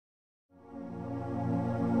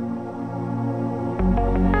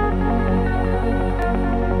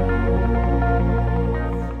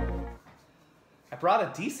I brought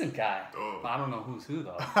a decent guy. Oh. I don't know who's who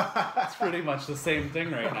though. It's pretty much the same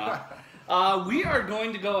thing right now. We are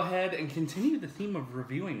going to go ahead and continue the theme of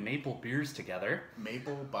reviewing maple beers together.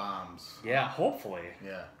 Maple bombs. Yeah, hopefully.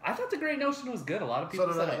 Yeah. I thought the Great Notion was good. A lot of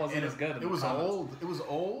people said it wasn't as good. It was old. It was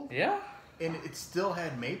old. Yeah. And it still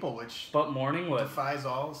had maple, which morning wood defies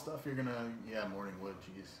all the stuff you're gonna. Yeah, morning wood.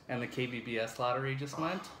 Jeez. And the KBBS lottery just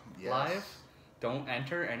went live. Don't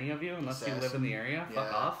enter any of you unless you live in the area. Yeah,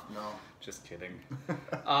 Fuck off. No. Just kidding.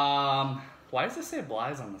 Why does it say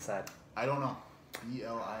BLiS on the side? I don't know.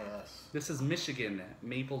 BLiS. This is Michigan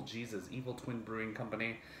Maple Jesus Evil Twin Brewing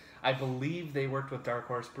Company. I believe they worked with Dark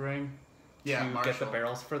Horse Brewing to get the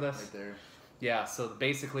barrels for this. Right there. Yeah, so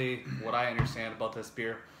basically what I understand about this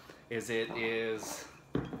beer is it is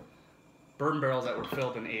bourbon barrels that were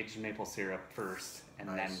filled and aged in maple syrup first and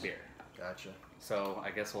then beer. Gotcha. So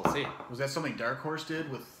I guess we'll see. Was that something Dark Horse did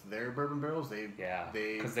with their bourbon barrels? They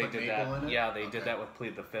because they did that. In it? Yeah, they did that with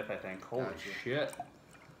Plead the Fifth, I think. Holy shit.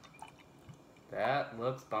 That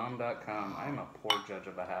looks bomb.com. I'm a poor judge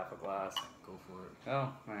of a half a glass. Go for it.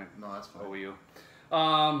 Oh, right. No, that's fine. Oh, you.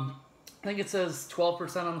 I think it says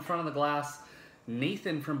 12% on the front of the glass.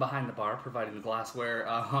 Nathan from Behind the Bar, providing the glassware,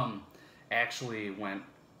 actually went,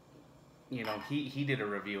 you know, he did a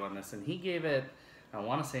review on this, and he gave it, I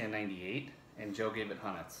want to say a 98, and Joe gave it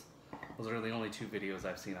Hunnits. Those are the only two videos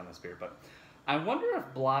I've seen on this beer, but I wonder if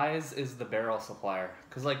BLiS is the barrel supplier,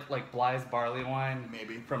 because like BLiS barley wine,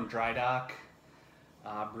 maybe from Dry Dock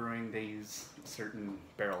Brewing, they use certain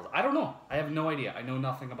barrels. I don't know. I have no idea. I know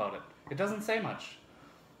nothing about it. It doesn't say much.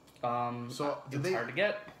 So it's hard to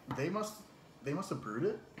get. They must have brewed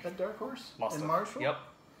it at Dark Horse in Marshall. Yep.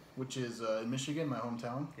 Which is in Michigan, my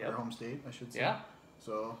hometown, or home state, I should say. Yeah.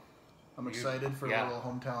 So I'm excited for a little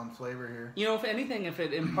hometown flavor here. You know, if anything, if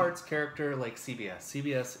it imparts character like CBS.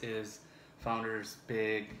 CBS is Founder's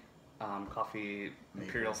big coffee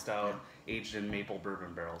Imperial Stout aged in maple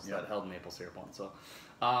bourbon barrels that held maple syrup on. So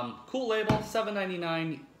cool label,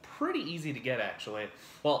 $7.99. Pretty easy to get, actually.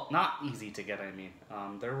 Well, not easy to get, I mean.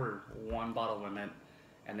 There were one bottle limit,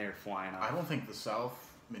 and they're flying off. I don't think the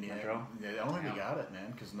South Metro. I don't think they got it,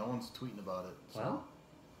 man, because no one's tweeting about it. So.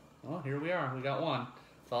 Well, here we are. We got one.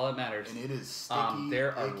 That's all that matters. And it is sticky.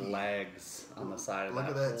 There are legs on the side of that.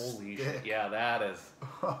 Look at that. Holy shit. Yeah, that is.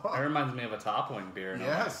 That reminds me of a toppling beer.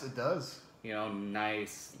 Yes, it does. You know,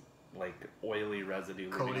 nice, like, oily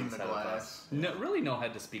residue. Coating the glass. No, really no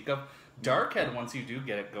head to speak of. Dark head once you do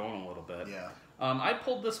get it going a little bit. Yeah. I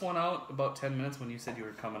pulled this one out about 10 minutes when you said you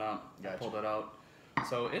were coming up. Gotcha. I pulled it out.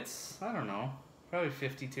 So it's, I don't know, probably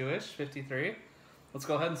 52-ish, 53. Let's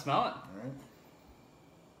go ahead and smell it. All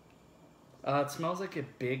right. It smells like a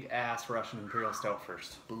big-ass Russian Imperial Stout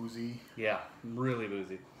first. Boozy. Yeah, really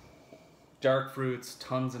boozy. Dark fruits,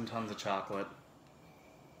 tons and tons of chocolate.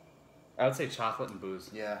 I would say chocolate and booze.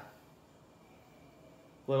 Yeah.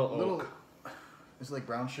 Little oak. It's like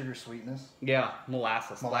brown sugar sweetness. Yeah,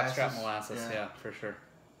 molasses. Blackstrap molasses, yeah, for sure.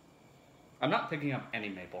 I'm not picking up any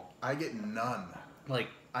maple. I get none. Like,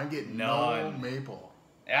 I get no maple.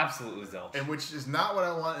 Absolutely zilch. And which is not what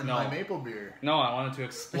I want in my maple beer. No, I want it to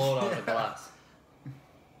explode out of the glass.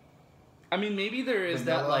 I mean, maybe there is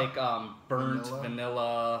that, like, burnt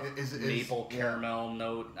vanilla maple caramel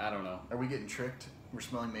note. I don't know. Are we getting tricked? We're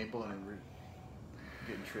smelling maple and we're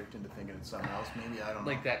getting tricked into thinking it's something else. Maybe, I don't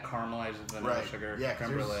know. Like that caramelized vanilla sugar. Yeah,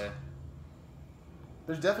 creme brulee.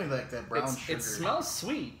 There's definitely like that brown sugar. It smells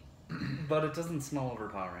sweet, but it doesn't smell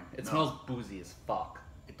overpowering. It smells boozy as fuck.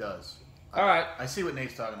 It does. All right. I see what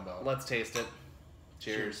Nate's talking about. Let's taste it.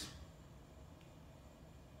 Cheers.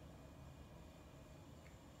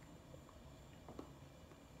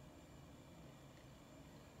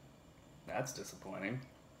 That's disappointing.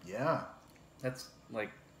 Yeah. That's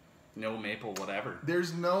like no maple whatever.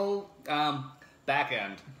 There's no back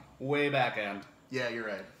end. Way back end. Yeah, you're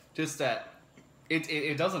right. Just that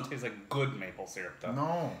it doesn't taste like good maple syrup though.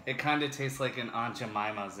 No. It kind of tastes like an Aunt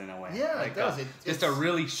Jemima's in a way. Yeah, like it does. Just a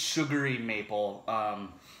really sugary maple,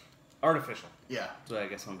 artificial. Yeah. So I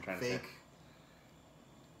guess what I'm trying to say.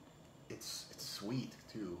 It's sweet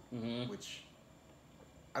too, which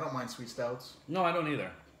I don't mind sweet stouts. No, I don't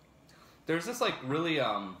either. There's this like really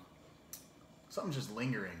something just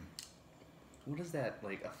lingering. What is that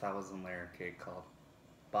like 1,000-layer cake called?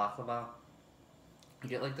 Baklava. You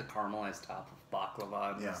get like the caramelized top of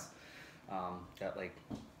baklava and this, got like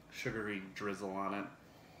sugary drizzle on it.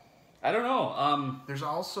 I don't know. There's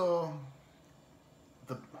also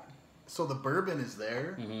the bourbon is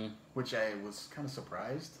there, which I was kind of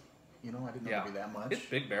surprised You know, I didn't know it'd be that much. It's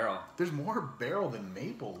big barrel. There's more barrel than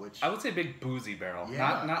maple, which... I would say big boozy barrel.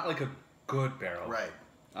 Yeah. Not like a good barrel. Right.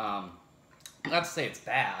 Not to say it's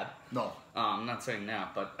bad. No. I'm not saying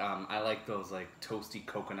that, but I like those like toasty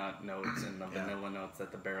coconut notes and the vanilla notes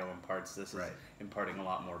that the barrel imparts. This is imparting a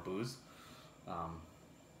lot more booze.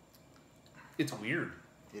 It's weird.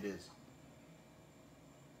 It is.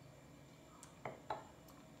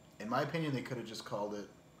 In my opinion, they could have just called it...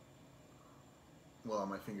 Well,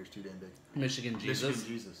 my finger's too damn big. Michigan Jesus. Michigan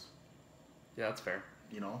Jesus. Yeah, that's fair.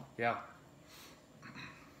 You know? Yeah.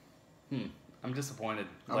 I'm disappointed.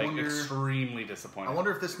 Extremely disappointed. I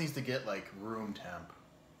wonder if this needs to get, like, room temp.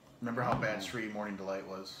 Remember how bad Street Morning Delight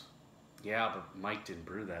was? Yeah, but Mike didn't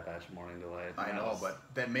brew that batch of Morning Delight. I know, but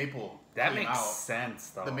that maple that makes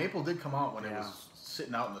sense, though. The maple did come out when it was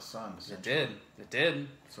sitting out in the sun. It did. It did.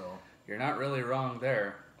 So you're not really wrong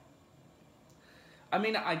there. I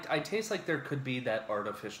mean, I taste like there could be that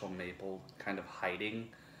artificial maple kind of hiding,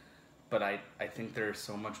 but I think there's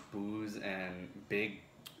so much booze and big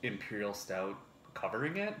Imperial Stout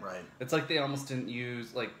covering it. Right. It's like they almost didn't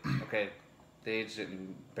use, like, okay, they aged it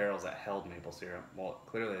in barrels that held maple syrup. Well,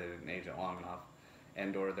 clearly they didn't age it long enough.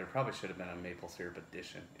 And or there probably should have been a maple syrup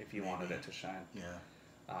addition if you wanted it to shine. Yeah.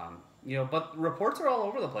 You know, but reports are all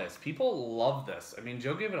over the place. People love this. I mean,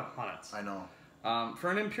 Joe gave it a hundreds. I know. For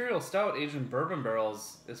an Imperial Stout aged in bourbon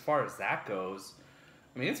barrels, as far as that goes,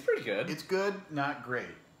 I mean, it's pretty good. It's good, not great,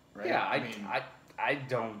 right? Yeah, I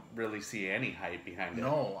don't really see any hype behind it.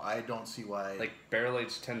 No, I don't see why. Like,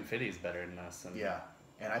 barrel-aged 1050 is better than this. And yeah,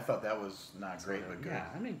 and I thought that was not great, but good. Yeah,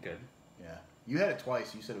 I mean, good. Yeah. You had it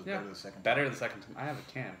twice. You said it was better the second time. Better the second time. I have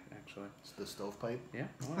a can, actually. It's the stovepipe? Yeah.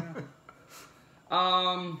 Oh, yeah.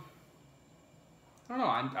 I don't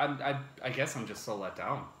know. I guess I'm just so let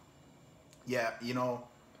down. Yeah, you know,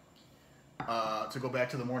 to go back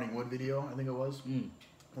to the Morning Wood video, I think it was,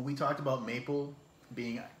 when we talked about maple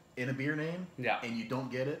being in a beer name, and you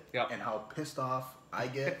don't get it, and how pissed off I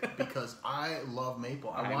get because I love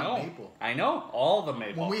maple. I want maple. I know, all the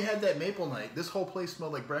maple. When we had that maple night, this whole place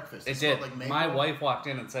smelled like breakfast. It smelled did. Like maple. My wife walked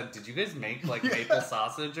in and said, "Did you guys make like maple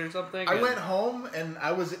sausage or something?" I went home and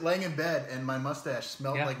I was laying in bed and my mustache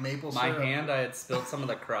smelled like maple syrup. My hand, I had spilled some of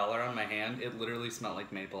the crawler on my hand. It literally smelled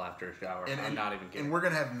like maple after a shower. I'm not even kidding. And we're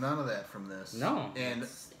going to have none of that from this. No. And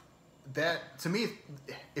that, to me,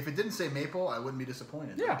 if it didn't say maple, I wouldn't be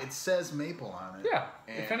disappointed. Yeah. It says maple on it. Yeah.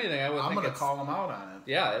 If anything, I'm going to call them out on it.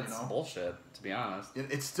 Yeah, it's bullshit, to be honest.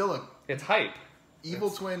 It's still it's hype. Evil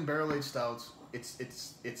Twin barrel-aged stouts.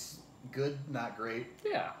 It's good, not great.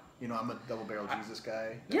 Yeah. You know, I'm a double barrel Jesus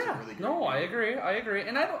guy. That's yeah. Really no, I agree.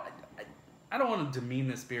 And I don't want to demean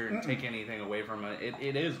this beer and take anything away from it.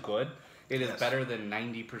 It is good. It is better than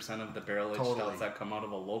 90% of the barrel-aged stouts that come out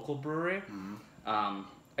of a local brewery. Mm-hmm.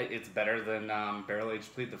 It's better than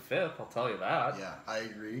barrel-aged Plead the Fifth, I'll tell you that. Yeah, I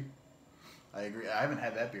agree. I haven't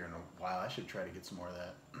had that beer in a while. I should try to get some more of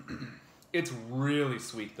that. It's really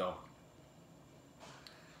sweet, though.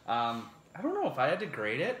 I don't know if I had to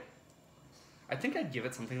grade it. I think I'd give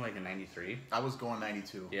it something like a 93. I was going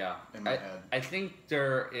 92. Yeah. In my head. I think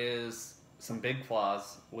there is some big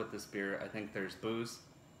flaws with this beer. I think there's booze,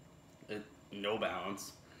 no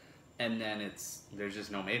balance, and then there's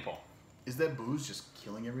just no maple. Is that booze just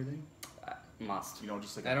killing everything? Must. You know,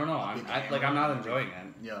 just like I don't know. I'm not enjoying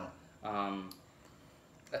it. Yeah. I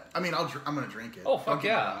mean, I'm gonna drink it. Oh fuck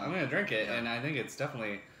yeah, I'm gonna drink it, and I think it's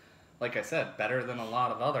definitely, like I said, better than a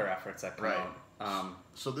lot of other efforts that come out.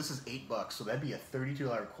 So this is $8, so that'd be a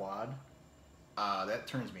 $32 quad. That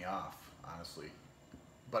turns me off, honestly.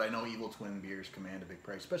 But I know Evil Twin beers command a big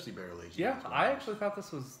price, especially barrel aged. Yeah, I actually thought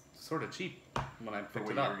this was sort of cheap when I picked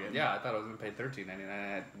it up. Yeah, I thought I was going to pay $13.99.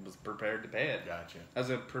 I was prepared to pay it. Gotcha. I was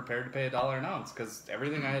prepared to pay $1 an ounce because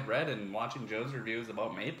everything I had read and watching Joe's reviews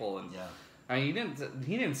about maple, and I mean,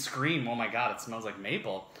 he didn't scream, "Oh my god, it smells like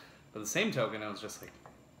maple." But the same token, it was just like,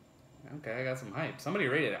 okay, I got some hype. Somebody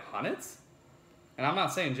rated it hundreds, and I'm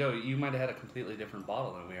not saying, Joe, you might have had a completely different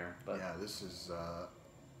bottle than we are, but yeah, this is.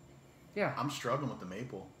 Yeah, I'm struggling with the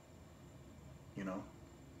maple. You know.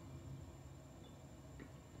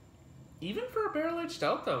 Even for a barrel-aged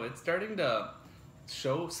stout, though, it's starting to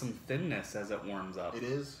show some thinness as it warms up. It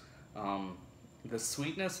is. The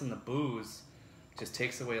sweetness and the booze just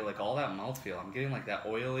takes away like all that mouthfeel. I'm getting like that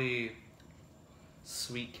oily,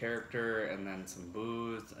 sweet character, and then some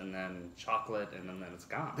booze, and then chocolate, and then it's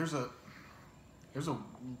gone. There's like a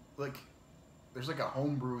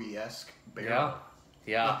homebrewy-esque barrel.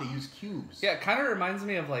 Yeah. Like they use cubes. Yeah, it kind of reminds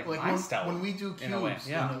me of like my stout. When we do cubes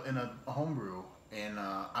in a homebrew, and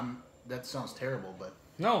that sounds terrible, but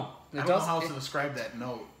no, I don't know how else to describe that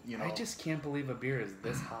note. You know, I just can't believe a beer is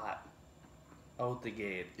this hot. out the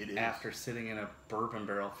gate. It is. After sitting in a bourbon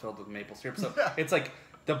barrel filled with maple syrup. So it's like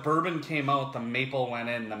the bourbon came out, the maple went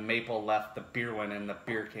in, the maple left, the beer went in, the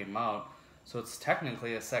beer came out. So it's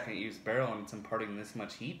technically a second use barrel, and it's imparting this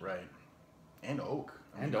much heat. Right. And oak.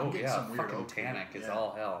 Oak, yeah. Fucking tannic is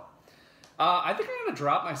all hell. I think I'm going to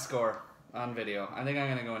drop my score on video. I think I'm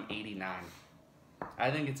going to go an 89.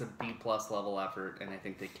 I think it's a B+ level effort, and I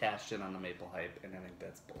think they cashed in on the maple hype, and I think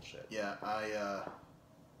that's bullshit. Yeah,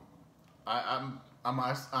 I'm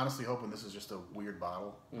honestly hoping this is just a weird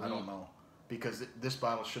bottle. I don't know, because this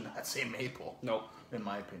bottle should not say maple. Nope. In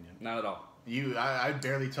my opinion, not at all. I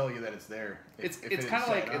barely tell you that it's there. It's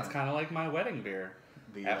kind of like my wedding beer.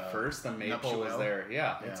 At first, the maple was there.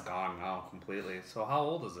 Yeah, it's gone now completely. So how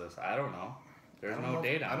old is this? I don't know. There's no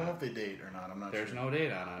date on it. I don't know if they date or not. I'm not sure. There's no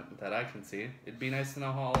date on it that I can see. It'd be nice to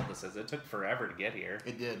know how old this is. It took forever to get here.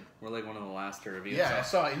 It did. We're like one of the last to review. Yeah, I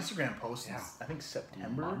saw an Instagram post. Yeah. I think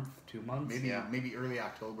September. 2 months. Maybe early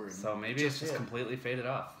October. So maybe it's just completely faded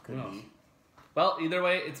off. Could be. Well, either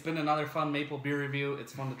way, it's been another fun maple beer review.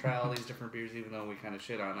 It's fun to try all these different beers, even though we kind of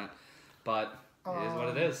shit on it. But it is what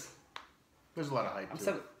it is. There's a lot of hype to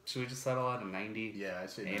it. Should we just settle at a 90? Yeah, I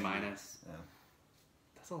say A-. 90. Yeah.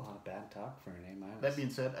 That's a lot of bad talk for an A-. That being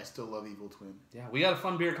said, I still love Evil Twin. Yeah, we got a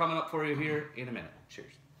fun beer coming up for you here in a minute.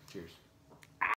 Cheers. Cheers.